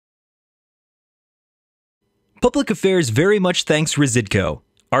Public Affairs very much thanks Residco,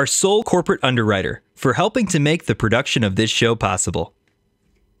 our sole corporate underwriter, for helping to make the production of this show possible.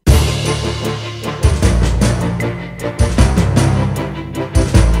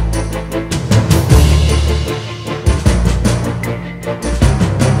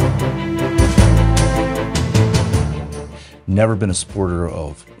 Never been a supporter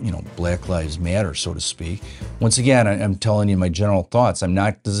of, Black Lives Matter, so to speak. Once again, I'm telling you my general thoughts.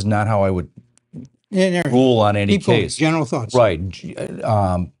 This is not how I would rule on any case. General thoughts. Right.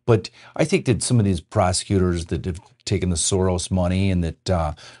 But I think that some of these prosecutors that have taken the Soros money and that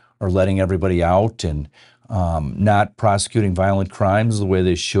are letting everybody out and not prosecuting violent crimes the way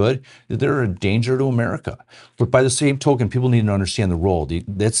they should, that they're a danger to America. But by the same token, people need to understand the role.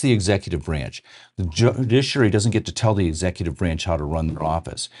 That's the executive branch. The judiciary doesn't get to tell the executive branch how to run their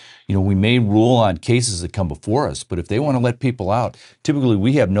office. We may rule on cases that come before us, but if they want to let people out, typically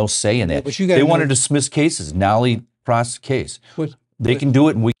we have no say in that. They want to dismiss cases, nolly prosecute case. They can do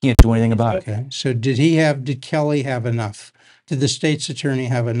it and we can't do anything about it. Okay. So did Kelly have enough? Did the state's attorney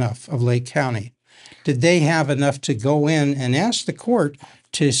have enough of Lake County? Did they have enough to go in and ask the court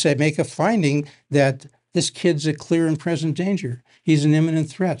to make a finding that this kid's a clear and present danger? He's an imminent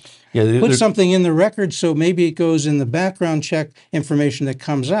threat. Yeah, put something in the record so maybe it goes in the background check information that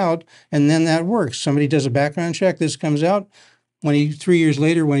comes out, and then that works. Somebody does a background check, this comes out. 3 years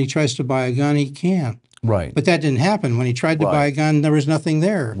later, when he tries to buy a gun, he can't. Right. But that didn't happen. When he tried to buy a gun, there was nothing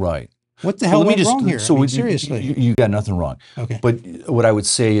there. Right. What the hell went wrong here? So seriously. You got nothing wrong. Okay. But what I would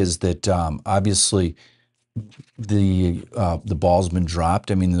say is that obviously the ball's been dropped.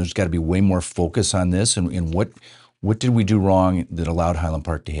 I mean, there's got to be way more focus on this and what did we do wrong that allowed Highland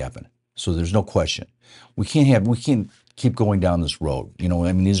Park to happen? So there's no question. We can't keep going down this road.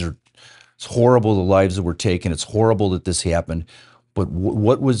 It's horrible the lives that were taken. It's horrible that this happened. But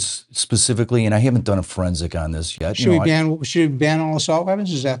what was specifically, and I haven't done a forensic on this yet. Should we ban all assault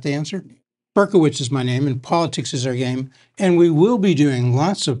weapons? Is that the answer? Berkowitz is my name, and politics is our game. And we will be doing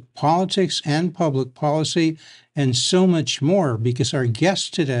lots of politics and public policy and so much more because our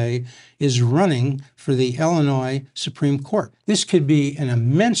guest today is running for the Illinois Supreme Court. This could be an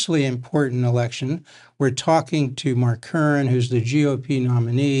immensely important election. We're talking to Mark Curran, who's the GOP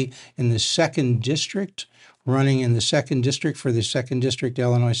nominee in the 2nd District, running in the 2nd District for the 2nd District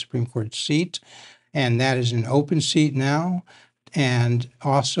Illinois Supreme Court seat. And that is an open seat now. And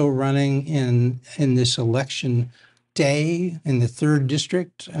also running in this election day in the 3rd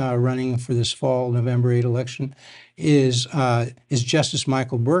District, running for this fall November 8 election, is Justice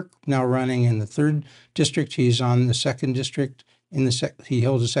Michael Burke, now running in the 3rd District. He's on the 2nd District. He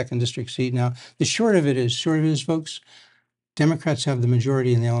holds a 2nd District seat now. The short of it is, folks, Democrats have the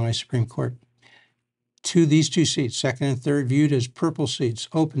majority in the Illinois Supreme Court. These two seats, 2nd and 3rd, viewed as purple seats,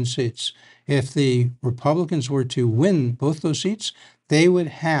 open seats. If the Republicans were to win both those seats, the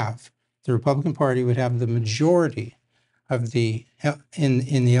Republican Party would have the majority of in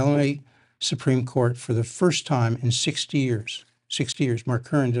the Illinois Supreme Court for the first time in 60 years. 60 years. Mark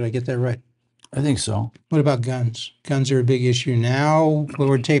Curran, did I get that right? I think so. What about guns? Guns are a big issue now.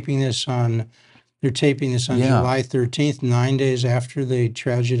 We're taping this on. They're taping this on July 13th, 9 days after the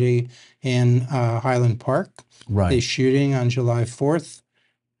tragedy in Highland Park. Right. The shooting on July 4th.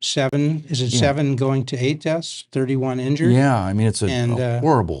 7 going to 8 deaths, 31 injured? Yeah, I mean, it's a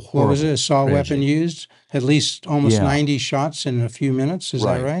horrible. What was it? Assault tragedy. Weapon used? At least almost 90 shots in a few minutes. Is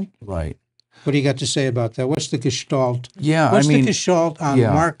that right? Right. What do you got to say about that? What's the gestalt? Yeah, What's the gestalt on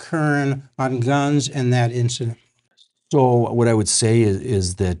Mark Curran, on guns, and that incident? So what I would say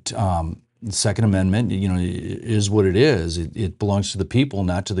is that the Second Amendment, is what it is. It belongs to the people,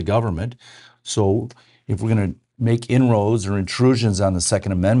 not to the government. So if we're going to make inroads or intrusions on the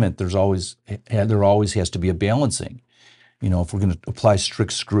Second Amendment, there always has to be a balancing. If we're going to apply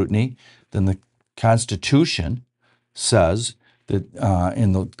strict scrutiny, then the Constitution says that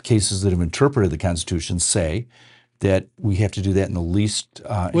in the cases that have interpreted the Constitution say that we have to do that in the least.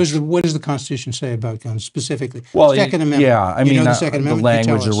 What does the Constitution say about guns specifically? Well, Second Amendment. Yeah, I mean, the Second Amendment, the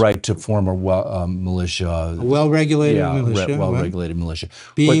language, the right to form a militia. A well-regulated militia. Well-regulated militia.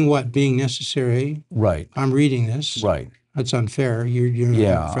 Being necessary. Right. I'm reading this. Right. That's unfair. You're in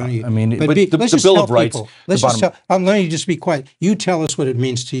front of you. I mean, but the Bill of Rights. Let me just be quiet. You tell us what it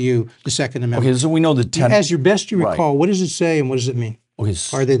means to you, the Second Amendment. Okay, so we know the 10. As best you recall, what does it say and what does it mean? Okay,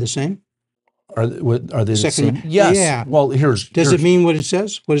 are they the same? Are they the same? Yes. Yeah. Well, Does it mean what it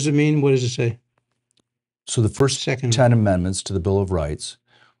says? What does it mean? What does it say? So the first 10 amendments to the Bill of Rights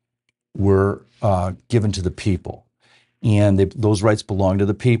were given to the people, and those rights belong to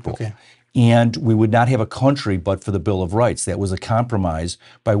the people. Okay. And we would not have a country but for the Bill of Rights. That was a compromise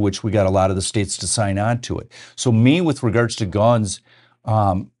by which we got a lot of the states to sign on to it. So me, with regards to guns,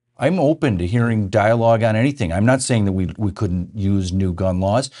 I'm open to hearing dialogue on anything. I'm not saying that we couldn't use new gun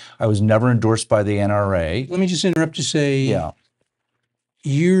laws. I was never endorsed by the NRA. Let me just interrupt to say, Yeah.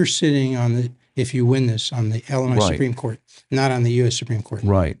 You're sitting on the, if you win this, on the Illinois Right. Supreme Court, not on the U.S. Supreme Court.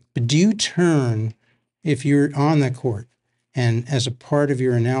 Right. But do you turn, if you're on that court, and as a part of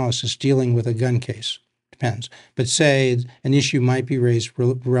your analysis dealing with a gun case, depends, but say an issue might be raised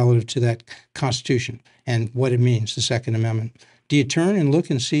relative to that Constitution and what it means, the Second Amendment. Do you turn and look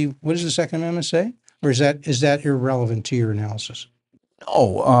and see what does the Second Amendment say? Or is that irrelevant to your analysis?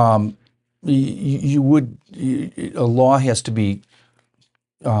 No, you would, a law has to be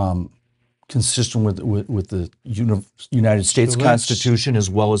consistent with the United States Constitution as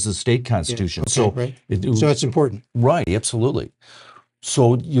well as the state Constitution. Yeah, okay, So so it's important. Right, absolutely.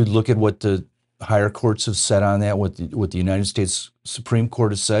 So you look at what the higher courts have said on that, what the United States Supreme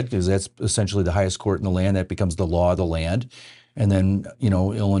Court has said, because that's essentially the highest court in the land. That becomes the law of the land. And then,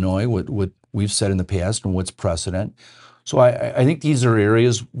 Illinois, what we've said in the past and what's precedent. So I think these are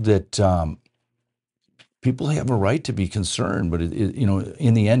areas that people have a right to be concerned, but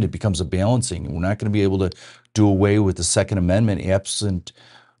in the end, it becomes a balancing. We're not going to be able to do away with the Second Amendment absent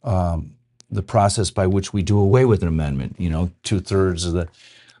the process by which we do away with an amendment. 2/3 of the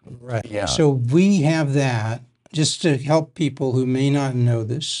right. Yeah. So we have that just to help people who may not know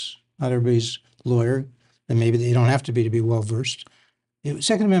this. Not everybody's lawyer, and maybe they don't have to be well versed. The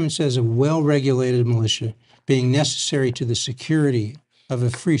Second Amendment says a well-regulated militia being necessary to the security of a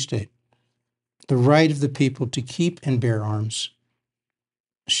free state. The right of the people to keep and bear arms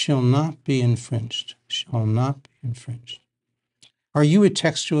shall not be infringed. Shall not be infringed. Are you a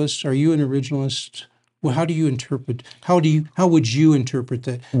textualist? Are you an originalist? Well, how do you interpret? How would you interpret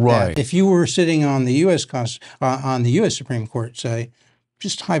that? Right. If you were sitting on the U.S. On the U.S. Supreme Court, say,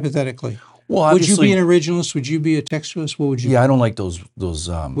 just hypothetically, Well, would you be an originalist? Would you be a textualist? What would you? Yeah, I don't like those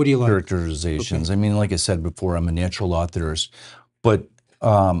What do you like? characterizations. Okay. I mean, like I said before, I'm a natural law theorist, but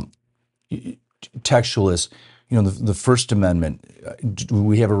textualist. The First Amendment. Do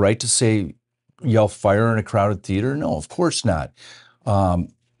we have a right to say yell fire in a crowded theater? No, of course not.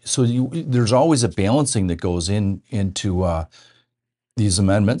 So there's always a balancing that goes into these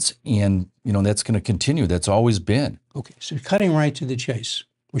amendments, and that's going to continue. That's always been. Okay, so cutting right to the chase.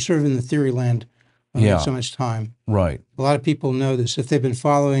 We're sort of in the theory land. Yeah. So much time. Right. A lot of people know this. If they've been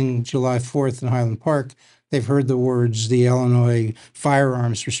following July 4th in Highland Park, they've heard the words, the Illinois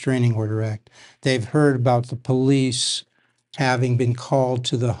Firearms Restraining Order Act. They've heard about the police having been called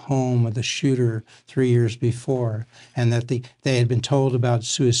to the home of the shooter 3 years before, and that they had been told about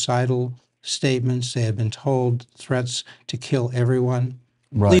suicidal statements. They had been told threats to kill everyone.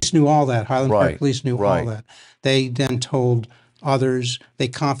 Right. Police knew all that. Highland Park Right. police knew Right. all that. They then told others. They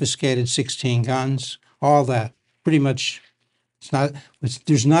confiscated 16 guns. All that. Pretty much.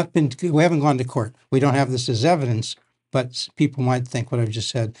 There's not been. We haven't gone to court. We don't have this as evidence. But people might think what I've just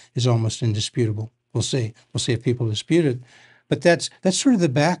said is almost indisputable. We'll see. We'll see if people dispute it. But that's sort of the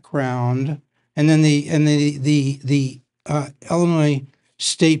background. And then the Illinois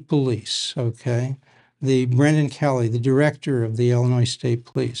State Police. Okay, the Brendan Kelly, the director of the Illinois State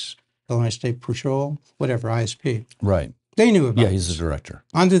Police, Illinois State Patrol, whatever, ISP. Right. They knew about. Yeah, he's the director.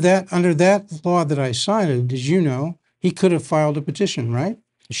 Under that law that I cited, as you know, he could have filed a petition, right?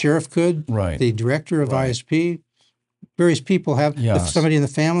 The sheriff could. Right. The director of Right. ISP. Various people have. Yes. If somebody in the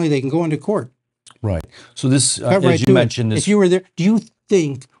family, they can go into court. Right. So this, Cut right as you to it. mentioned, this. If you were there, do you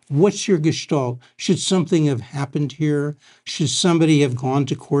think, what's your gestalt? Should something have happened here? Should somebody have gone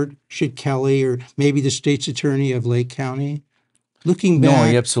to court? Should Kelly or maybe the state's attorney of Lake County? Looking No,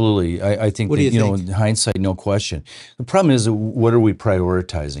 back, absolutely. I think What that, do you think? in hindsight, no question. The problem is, what are we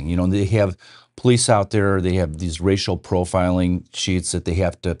prioritizing? They have police out there, they have these racial profiling sheets that they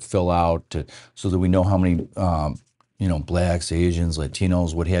have to fill out so that we know how many, blacks, Asians,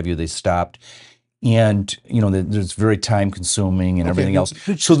 Latinos, what have you, they stopped. And, it's very time consuming and everything else.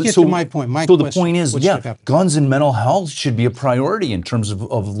 So get to my point. So the point is, guns and mental health should be a priority in terms of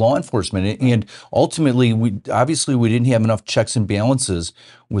law enforcement. And ultimately, we didn't have enough checks and balances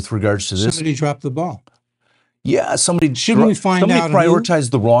with regards to this. Somebody dropped the ball. Yeah, somebody Shouldn't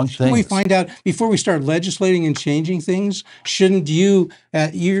prioritized the wrong things. we find out before we start legislating and changing things? Shouldn't you?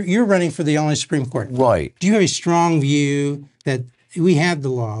 You're running for the Illinois Supreme Court, Right. Do you have a strong view that we had the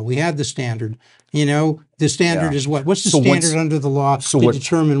law, we had the standard? The standard Yeah. is what? What's the So standard under the law to what-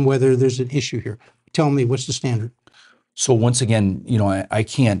 determine whether there's an issue here? Tell me, what's the standard? So once again, I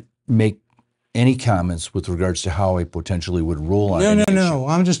can't make any comments with regards to how I potentially would rule on any issue. No.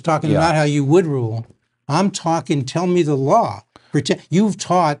 I'm just talking about how you would rule. I'm talking, tell me the law. You've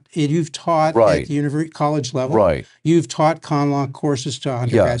taught at the college level. Right. You've taught con law courses to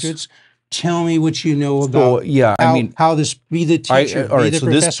undergraduates. Yes. Tell me what you know about how this, be the teacher, all right, the so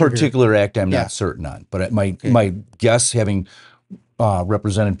professor this particular here. act I'm not certain on, but my guess, having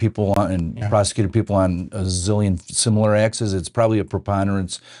represented people and prosecuted people on a zillion similar acts, is it's probably a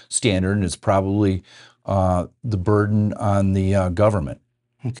preponderance standard, and it's probably the burden on the government.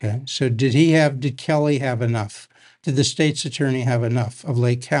 Okay, so did Kelly have enough? Did the state's attorney have enough of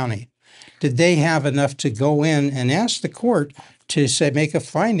Lake County? Did they have enough to go in and ask the court to make a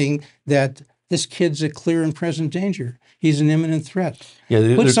finding that this kid's a clear and present danger? He's an imminent threat.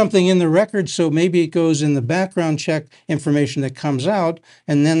 Yeah, put something in the record so maybe it goes in the background check information that comes out,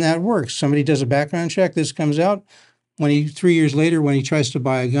 and then that works. Somebody does a background check, this comes out. 3 years later, when he tries to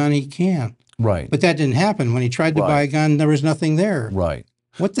buy a gun, he can't. Right. But that didn't happen. When he tried to buy a gun, there was nothing there. Right.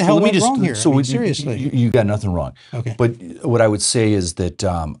 What the hell went wrong here? Seriously. You got nothing wrong. Okay. But what I would say is that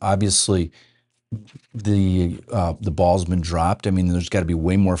obviously the ball's been dropped. I mean, there's got to be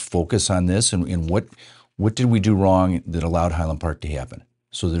way more focus on this, and what did we do wrong that allowed Highland Park to happen?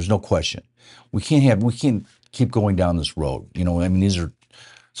 So there's no question. We can't keep going down this road. You know, I mean,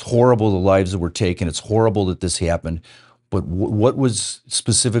 it's horrible, the lives that were taken. It's horrible that this happened. But what was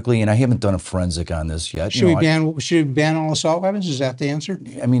specifically, and I haven't done a forensic on this yet. Should we ban all assault weapons? Is that the answer?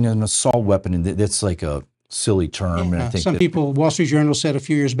 I mean, an assault weapon, that's like a silly term. Yeah, and I think some people, Wall Street Journal said a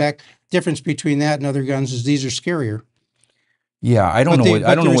few years back, difference between that and other guns is these are scarier. Yeah, I don't know.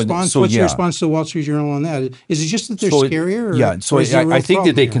 What's your response to the Wall Street Journal on that? Is it just that they're scarier? I think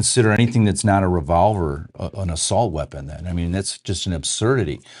that they consider anything that's not a revolver an assault weapon. Then I mean, that's just an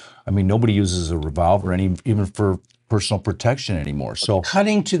absurdity. I mean, nobody uses a revolver even for personal protection anymore. So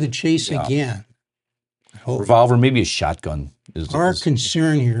cutting to the chase again. Revolver, maybe a shotgun. Our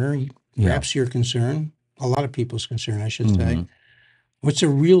concern here, perhaps your concern, a lot of people's concern, I should say. What's a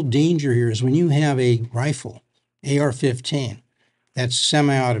real danger here is when you have a rifle, AR-15, that's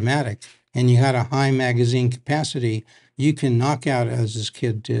semi-automatic, and you had a high magazine capacity, you can knock out, as this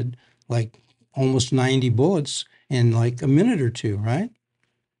kid did, like almost 90 bullets in like a minute or two, right?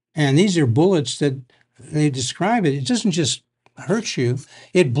 And these are bullets that they describe it doesn't just hurt you,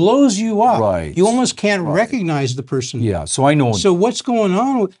 it blows you up. Right. You almost can't recognize the person. Yeah, so I know. So what's going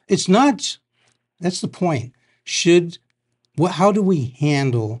on? It's not, that's the point. How do we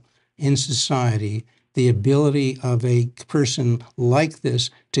handle in society the ability of a person like this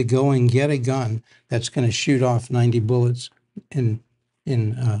to go and get a gun that's going to shoot off 90 bullets in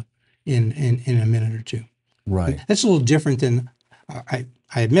a minute or two? Right. That's a little different than, I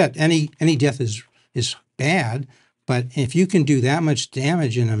admit, any death is bad, but if you can do that much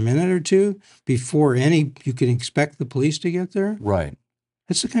damage in a minute or two before you can expect the police to get there, right?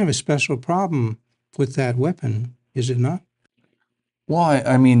 That's a kind of a special problem with that weapon, is it not? Well,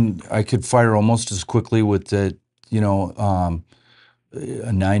 I mean, I could fire almost as quickly with a 9mm.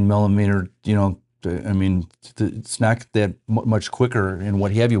 I mean, it's not that much quicker and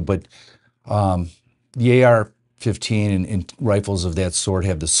what have you. But the AR-15 and rifles of that sort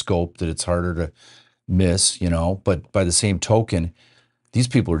have the scope that it's harder to miss. But by the same token, these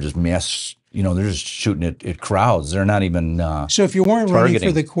people are just mass. They're just shooting at crowds. They're not even So if you weren't targeting. running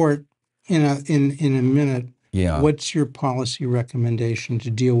for the court in a minute. Yeah. What's your policy recommendation to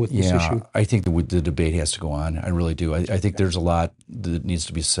deal with this issue? I think the debate has to go on. I really do. I think there's a lot that needs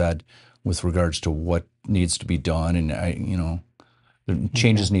to be said with regards to what needs to be done, and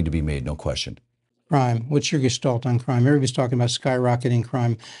changes need to be made, no question. Crime. What's your gestalt on crime? Everybody's talking about skyrocketing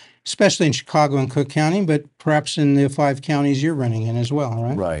crime, especially in Chicago and Cook County, but perhaps in the 5 counties you're running in as well,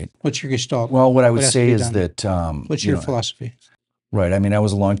 right? Right. What's your gestalt? Well, what I would say is that... what's your philosophy? Right. I mean, I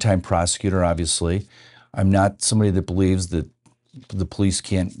was a longtime prosecutor, obviously. I'm not somebody that believes that the police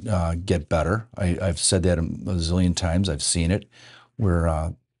can't get better. I've said that a zillion times. I've seen it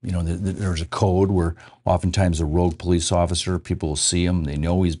where, there's a code where oftentimes a rogue police officer, people will see him, they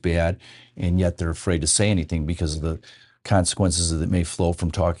know he's bad, and yet they're afraid to say anything because of the consequences that may flow from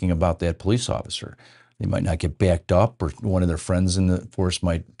talking about that police officer. They might not get backed up, or one of their friends in the force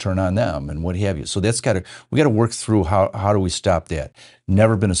might turn on them, and what have you. So we got to work through how do we stop that.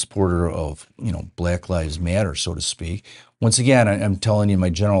 Never been a supporter of Black Lives Matter, so to speak. Once again, I'm telling you my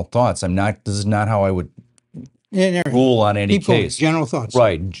general thoughts. This is not how I would rule on any case. General thoughts,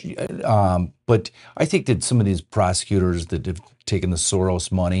 right? But I think that some of these prosecutors that have taken the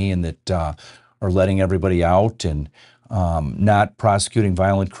Soros money and that are letting everybody out and not prosecuting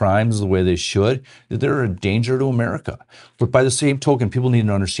violent crimes the way they should, they're a danger to America. But by the same token, people need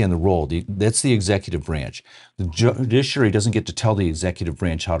to understand the role. That's the executive branch. The judiciary doesn't get to tell the executive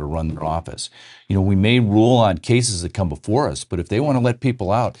branch how to run their office. We may rule on cases that come before us, but if they want to let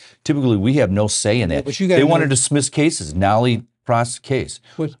people out, typically we have no say in that. They want to dismiss cases, nolly prosecute case.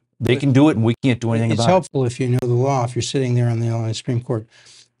 They can do it, and we can't do anything about it. It's helpful if you know the law, if you're sitting there on the Illinois Supreme Court.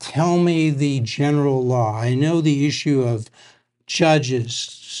 Tell me the general law. I know the issue of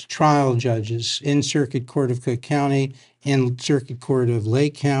judges, trial judges in Circuit Court of Cook County, in Circuit Court of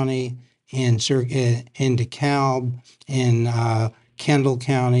Lake County, in DeKalb, in Kendall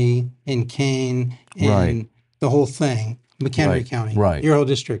County, in Kane, in the whole thing, McHenry County, your whole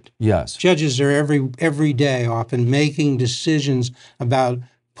district. Yes. Judges are every day often making decisions about,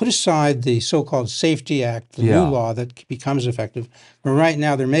 put aside the so-called Safety Act, the new law that becomes effective, but right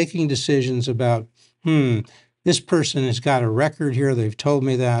now they're making decisions about, this person has got a record here, they've told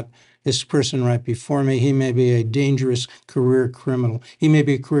me that. This person right before me, he may be a dangerous career criminal. He may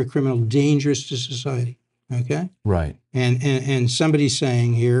be a career criminal dangerous to society, okay? Right. And somebody's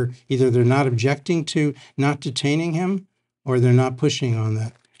saying here, either they're not objecting to not detaining him, or they're not pushing on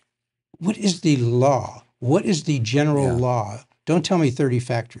that. What is the law? What is the general law? Don't tell me 30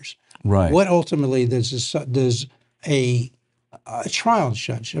 factors. Right. What ultimately does a trial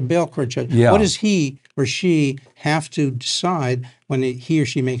judge, a bail court judge, what does he or she have to decide when he or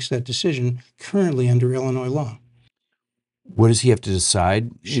she makes that decision currently under Illinois law? What does he have to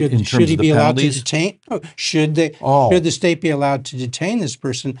decide in terms should he of the be allowed to penalties? detain? Should the state be allowed to detain this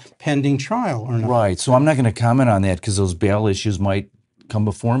person pending trial or not? Right. So I'm not going to comment on that because those bail issues might come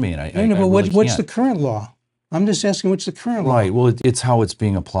before me, and I but really what's can't. the current law? I'm just asking, what's the current law? Right. Well, it's how it's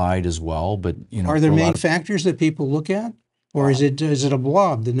being applied as well. But are there main factors that people look at, or is it a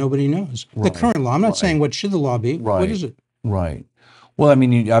blob that nobody knows? The current law. I'm not saying what should the law be. What is it? Right. Well, I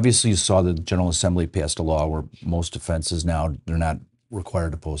mean, obviously you saw the General Assembly passed a law where most offenses now they're not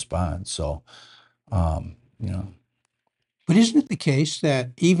required to post bond. So, But isn't it the case that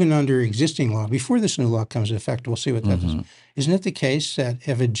even under existing law, before this new law comes into effect, we'll see what that is. Isn't it the case that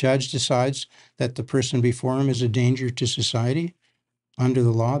if a judge decides that the person before him is a danger to society, under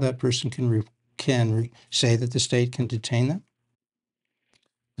the law, that person can say that the state can detain them?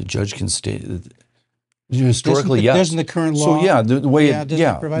 The judge can state historically, yes. Doesn't the current law? So yeah, the way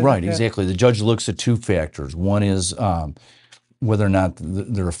provide exactly. The judge looks at two factors. One is whether or not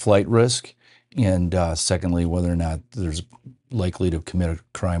they're a flight risk, and secondly, whether or not there's likely to commit a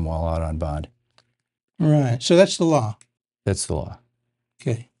crime while out on bond. Right. So that's the law. That's the law.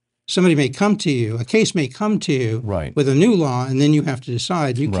 Okay. Somebody may come to you, a case may come to you with a new law, and then you have to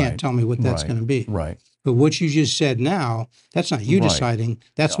decide. You can't tell me what that's going to be. Right. But what you just said now, that's not you deciding.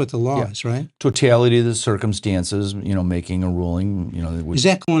 That's what the law is, right? Totality of the circumstances, making a ruling, Is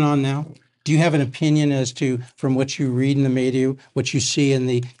that going on now? Do you have an opinion as to, from what you read in the media, what you see in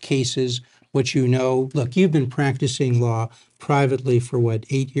the cases, what you know? Look, you've been practicing law privately for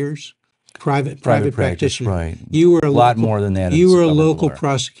 8 years? Private practitioner. Right. You were a lot more than that. You were a local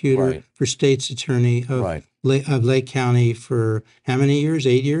prosecutor for state's attorney of Right. Lake County for how many years?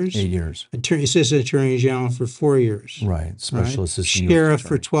 8 years? 8 years. Assistant Attorney General for 4 years. Right. Special assistant. Sheriff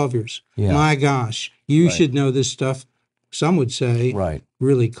for 12 years. Yeah. My gosh, you should know this stuff. Some would say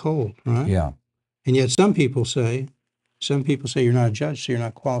really cold, right? Yeah. And yet some people say you're not a judge, so you're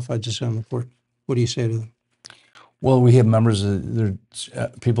not qualified to sit on the court. What do you say to them? Well, we have members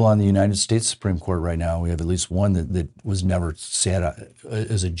of people on the United States Supreme Court right now. We have at least one that was never sat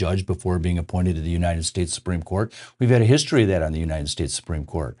as a judge before being appointed to the United States Supreme Court. We've had a history of that on the United States Supreme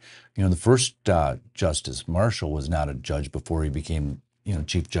Court. The first Justice Marshall was not a judge before he became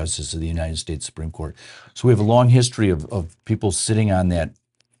Chief Justice of the United States Supreme Court. So we have a long history of people sitting on that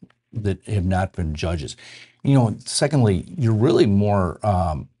have not been judges. Secondly, you're really more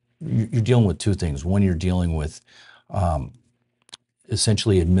you're dealing with two things. One, you're dealing with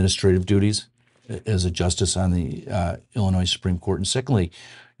essentially administrative duties as a justice on the Illinois Supreme Court. And secondly,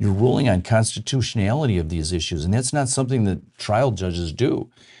 you're ruling on constitutionality of these issues. And that's not something that trial judges do.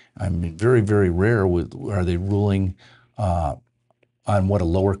 I mean, very, very rare are they ruling on what a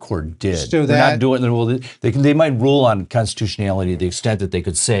lower court did. So they're not doing. They might rule on constitutionality to the extent that they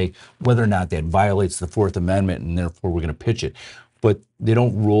could say whether or not that violates the Fourth Amendment, and therefore we're going to pitch it. But they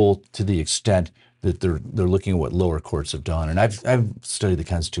don't rule to the extent that they're looking at what lower courts have done. And I've studied the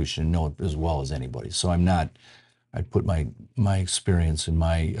Constitution and know it as well as anybody. So I'm not. I put my experience and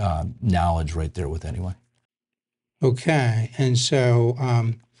my knowledge right there with anyone. Okay, and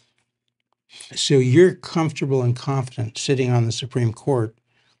so so you're comfortable and confident sitting on the Supreme Court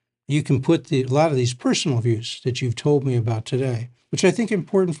you can put a lot of these personal views that you've told me about today, which I think are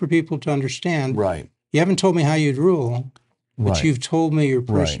important for people to understand. Right. You haven't told me how you'd rule, but Right. you've told me your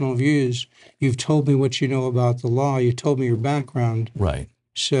personal views. You've told me what you know about the law. You told me your background. Right.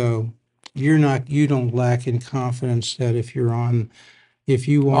 So you don't lack in confidence that if you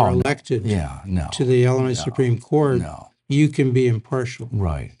are elected to the Illinois Supreme Court, you can be impartial.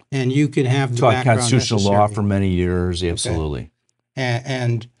 Right. And you can have the Taught background constitutional necessary. law for many years. Absolutely.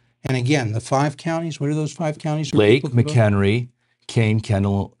 And again, the 5 counties, what are those 5 counties? where Lake, people can vote? McHenry, Kane,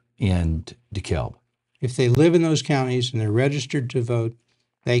 Kendall, and DeKalb. If they live in those counties and they're registered to vote,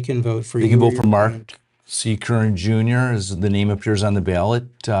 they can vote for you. They can or vote your for Mark opponent. Curran Jr. as the name appears on the ballot,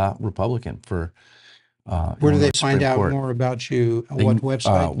 Republican for Where do they Illinois find Supreme out Court. more about you? What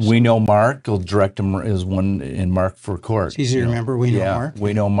website? We Know Mark. Will direct them as one in Mark for court. It's easy to remember. We Know Mark.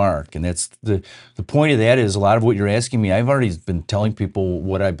 We Know Mark, and that's the point of that is a lot of what you're asking me. I've already been telling people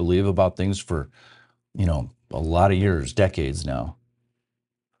what I believe about things for, a lot of years, decades now.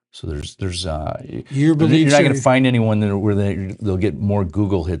 So there's you're not going to find anyone where they'll get more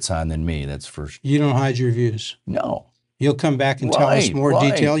Google hits on than me. That's for sure. You don't hide your views. No. You'll come back and tell us more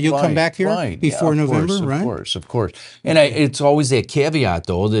detail. You'll come back here before November, right? Of course. And it's always that caveat,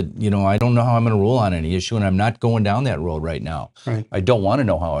 though, that, I don't know how I'm going to rule on any issue, and I'm not going down that road right now. Right. I don't want to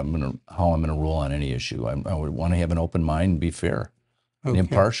know how I'm going to rule on any issue. I would want to have an open mind and be fair and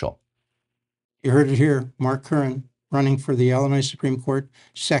impartial. You heard it here. Mark Curran, running for the Illinois Supreme Court,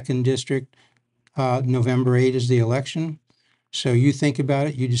 2nd District. November 8 is the election. So you think about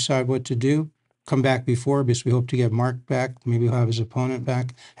it. You decide what to do. Come back before, because we hope to get Mark back. Maybe we'll have his opponent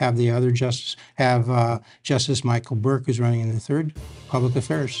back. Have the other justice. Have Justice Michael Burke, who's running in the 3rd. Public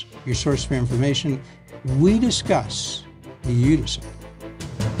Affairs, your source for information. We discuss. You decide.